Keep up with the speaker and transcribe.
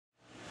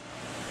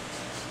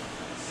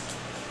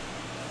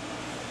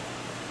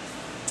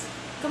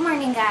Good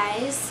morning,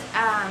 guys.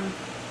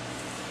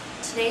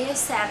 Today is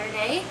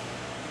Saturday.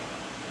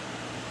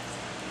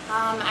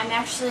 I'm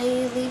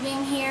actually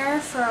leaving here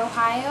for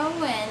Ohio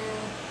in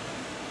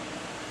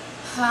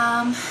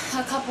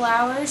a couple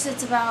hours.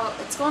 It's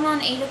going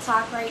on 8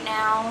 o'clock right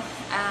now.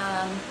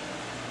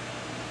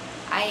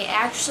 I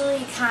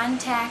actually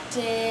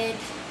contacted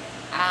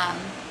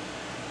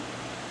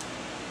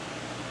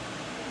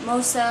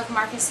most of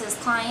Marcus's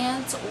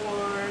clients,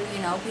 or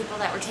people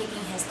that were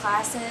taking his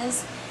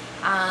classes,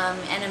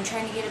 and I'm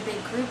trying to get a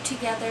big group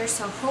together,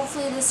 so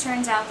hopefully this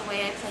turns out the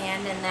way I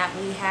planned and that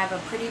we have a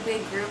pretty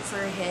big group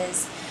for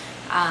his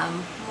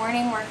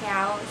morning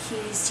workout.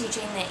 He's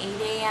teaching the 8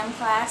 a.m.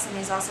 class, and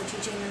he's also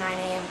teaching the 9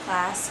 a.m.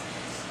 class.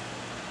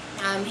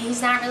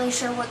 He's not really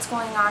sure what's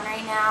going on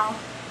right now.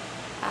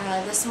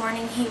 This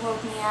morning he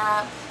woke me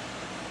up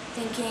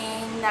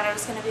thinking that it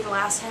was going to be the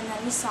last time that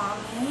he saw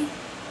me.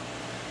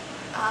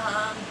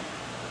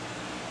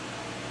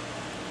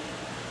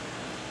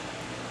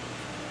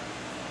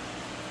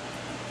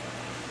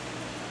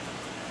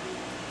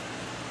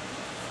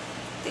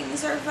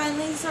 Things are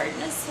finally starting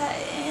to set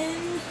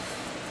in.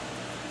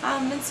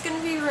 It's going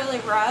to be really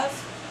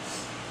rough.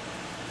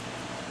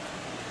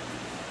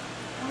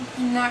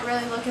 I'm not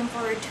really looking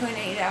forward to an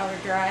 8-hour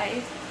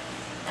drive.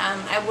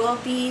 I will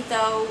be,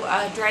 though,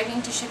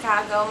 driving to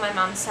Chicago. My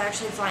mom's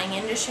actually flying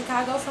into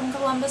Chicago from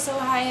Columbus,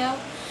 Ohio.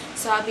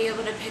 So I'll be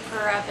able to pick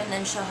her up, and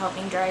then she'll help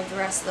me drive the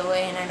rest of the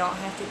way, and I don't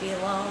have to be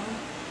alone.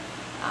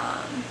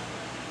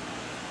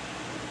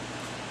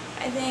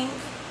 I think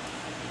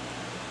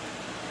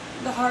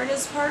the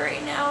hardest part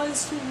right now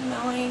is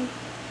knowing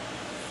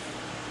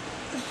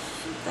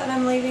that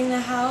I'm leaving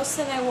the house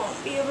and I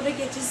won't be able to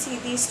get to see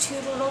these two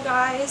little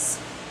guys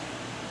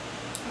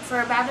for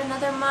about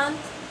another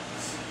month.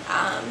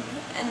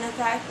 And the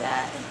fact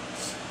that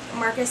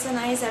Marcus and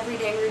I's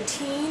everyday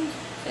routine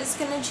is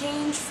going to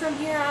change from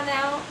here on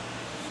out.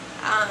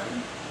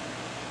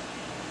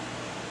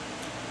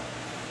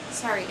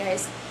 Sorry,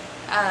 guys.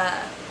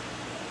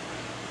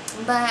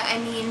 But I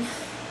mean,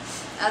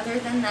 other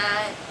than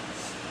that,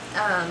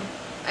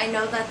 I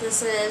know that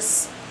this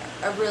is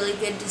a really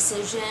good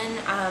decision.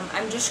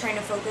 I'm just trying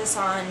to focus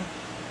on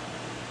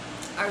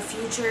our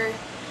future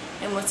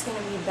and what's going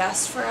to be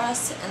best for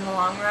us in the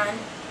long run.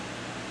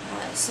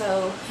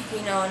 So,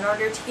 in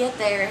order to get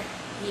there,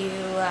 you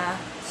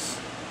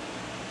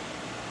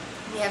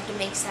have to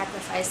make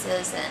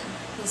sacrifices, and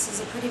this is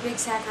a pretty big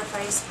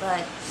sacrifice,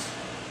 but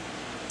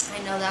I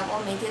know that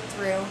we'll make it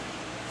through.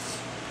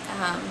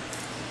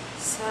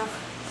 So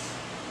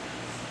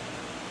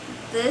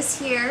this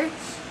here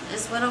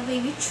is little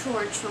baby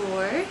Chor.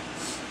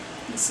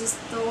 This is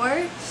Thor,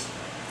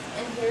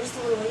 and here's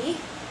Louie,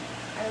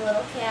 our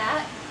little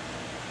cat.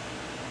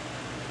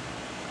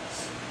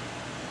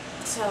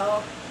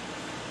 So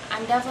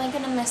I'm definitely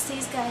going to miss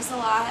these guys a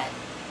lot.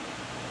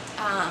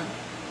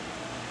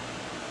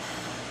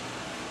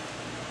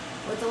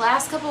 With the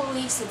last couple of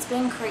weeks, it's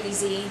been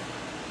crazy.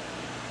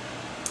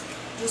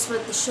 Just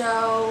with the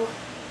show,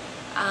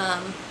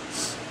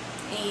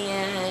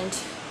 and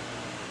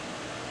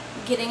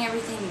getting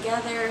everything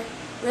together.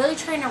 Really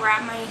trying to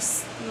wrap my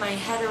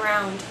head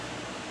around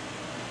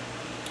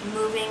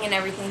moving and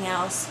everything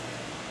else.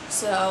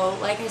 So,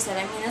 like I said,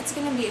 I mean, it's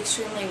going to be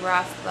extremely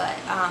rough, but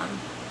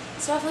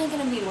it's definitely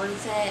going to be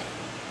worth it.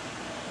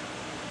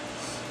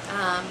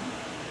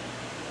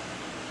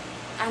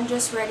 I'm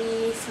just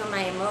ready for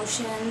my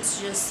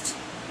emotions just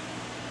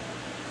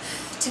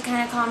to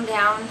kind of calm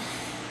down.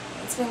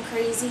 It's been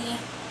crazy,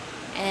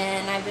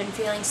 and I've been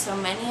feeling so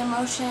many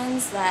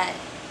emotions that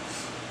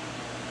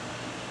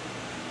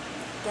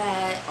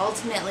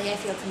ultimately I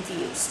feel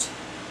confused,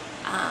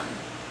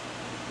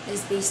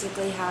 is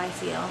basically how I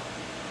feel.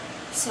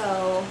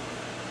 So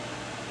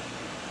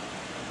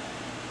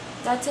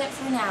that's it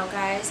for now,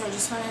 guys. I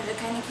just wanted to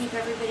kind of keep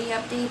everybody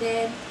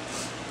updated,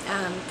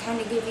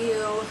 kind of give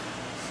you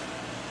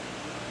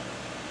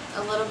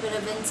a little bit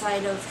of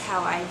insight of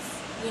how I've,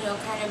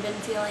 kind of been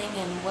feeling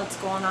and what's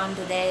going on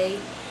today.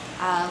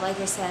 Like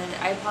I said,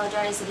 I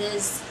apologize. It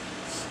is,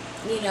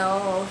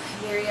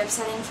 very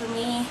upsetting for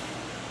me,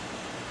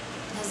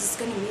 because it's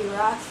going to be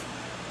rough.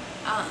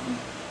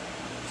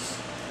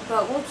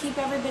 But we'll keep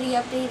everybody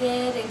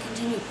updated and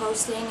continue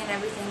posting and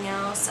everything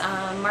else.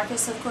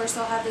 Marcus, of course,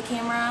 will have the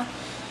camera.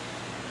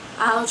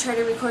 I'll try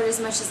to record as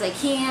much as I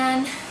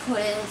can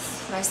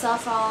with my cell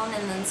phone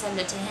and then send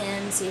it to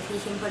him, see if he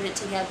can put it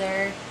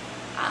together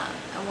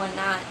and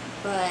whatnot.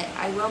 But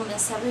I will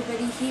miss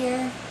everybody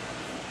here.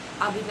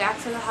 I'll be back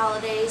for the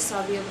holidays, so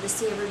I'll be able to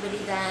see everybody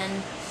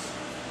then.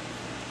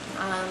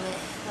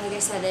 Like I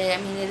said,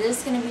 it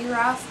is going to be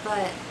rough,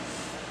 but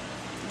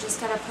just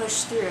got to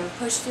push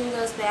through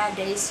those bad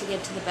days to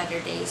get to the better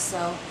days.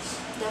 So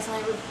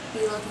definitely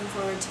be looking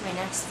forward to my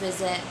next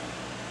visit.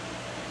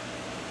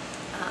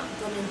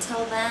 But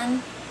until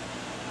then,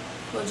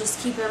 we'll just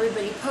keep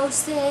everybody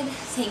posted.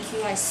 Thank you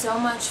guys so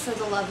much for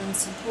the love and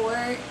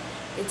support.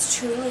 It's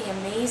truly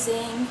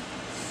amazing.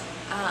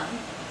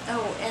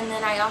 And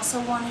then I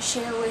also want to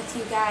share with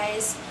you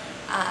guys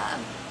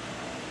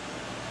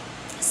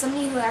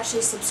somebody who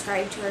actually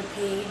subscribed to her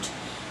page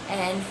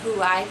and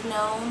who I've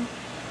known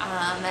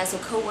as a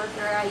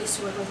co-worker. I used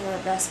to work with her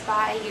at Best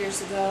Buy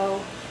years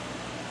ago.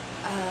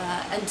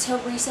 Until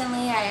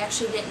recently, I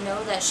actually didn't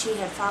know that she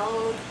had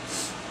followed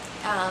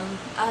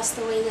us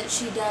the way that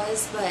she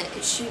does, but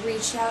she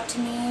reached out to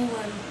me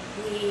when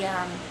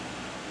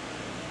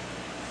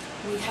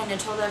we kind of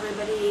told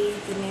everybody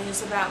the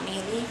news about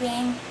me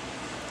leaving,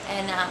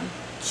 and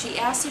she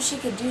asked if she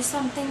could do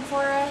something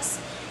for us,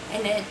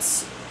 and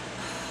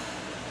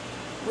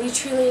we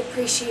truly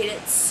appreciate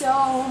it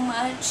so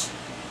much.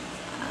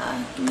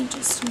 Give me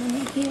just a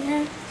minute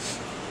here.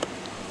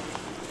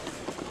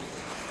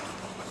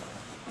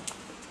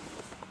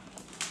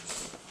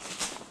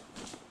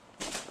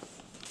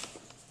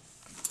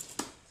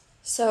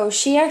 So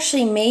she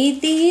actually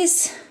made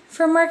these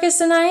for Marcus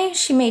and I.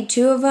 She made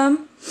 2 of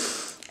them.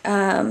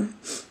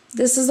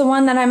 This is the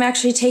one that I'm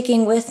actually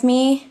taking with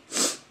me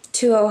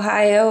to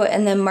Ohio,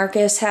 and then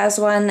Marcus has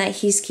one that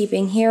he's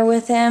keeping here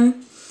with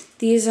him.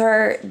 These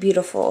are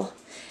beautiful.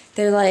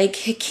 They're like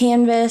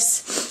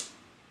canvas,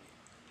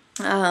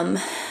 and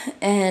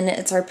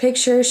it's our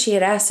picture. She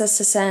had asked us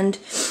to send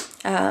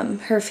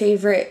her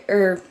favorite,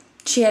 or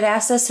she had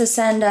asked us to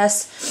send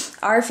us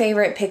our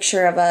favorite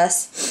picture of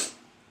us.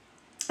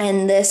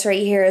 And this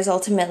right here is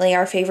ultimately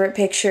our favorite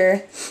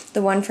picture,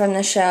 the one from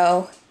the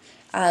show.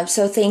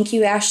 So thank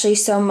you, Ashley,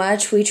 so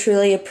much. We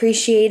truly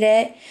appreciate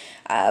it.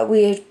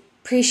 We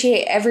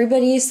appreciate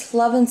everybody's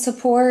love and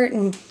support.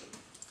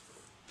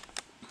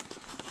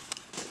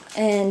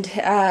 And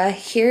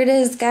here it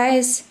is,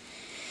 guys.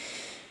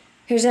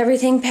 Here's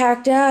everything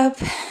packed up,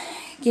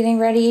 getting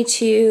ready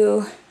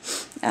to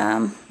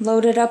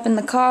load it up in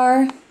the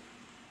car.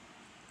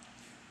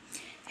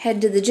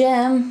 Head to the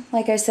gym.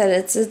 Like I said,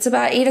 it's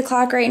about 8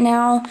 o'clock right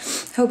now.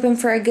 Hoping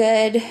for a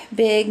good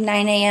big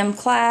 9 a.m.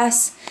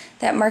 class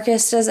that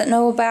Marcus doesn't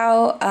know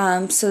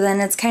about. So then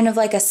it's kind of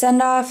like a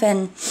send-off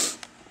and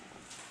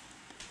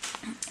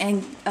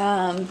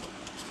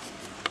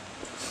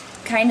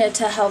kind of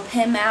to help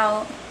him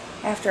out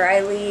after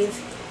I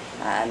leave.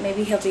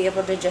 Maybe he'll be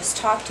able to just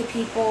talk to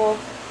people,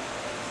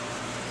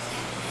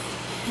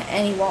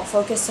 and he won't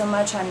focus so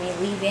much on me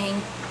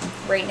leaving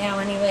right now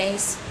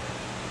anyways.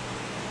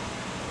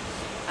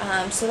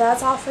 So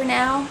that's all for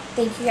now.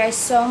 Thank you guys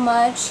so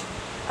much.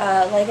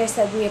 Like I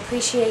said, we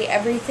appreciate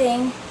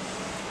everything.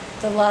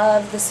 The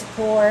love, the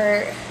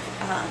support,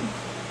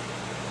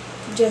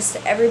 just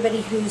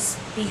everybody who's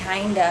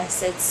behind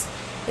us.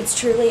 It's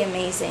truly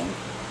amazing.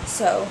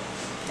 So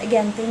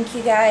again, thank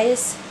you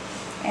guys,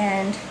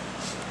 and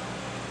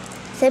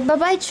say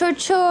bye-bye, Chor.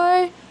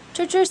 Chor,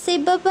 say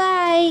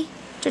bye-bye.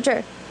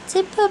 Chor,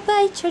 say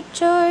bye-bye,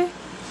 Chor.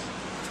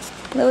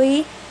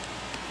 Louie,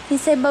 can you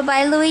say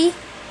bye-bye, Louie?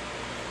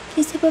 Can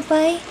you say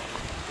bye-bye?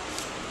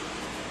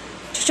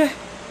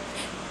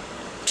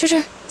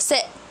 Chor,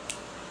 sit.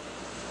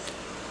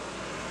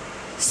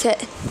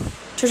 Sit.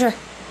 Chor,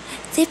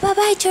 say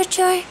bye-bye, Chor.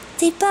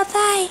 Say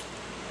bye-bye.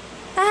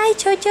 Bye,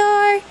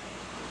 Chor.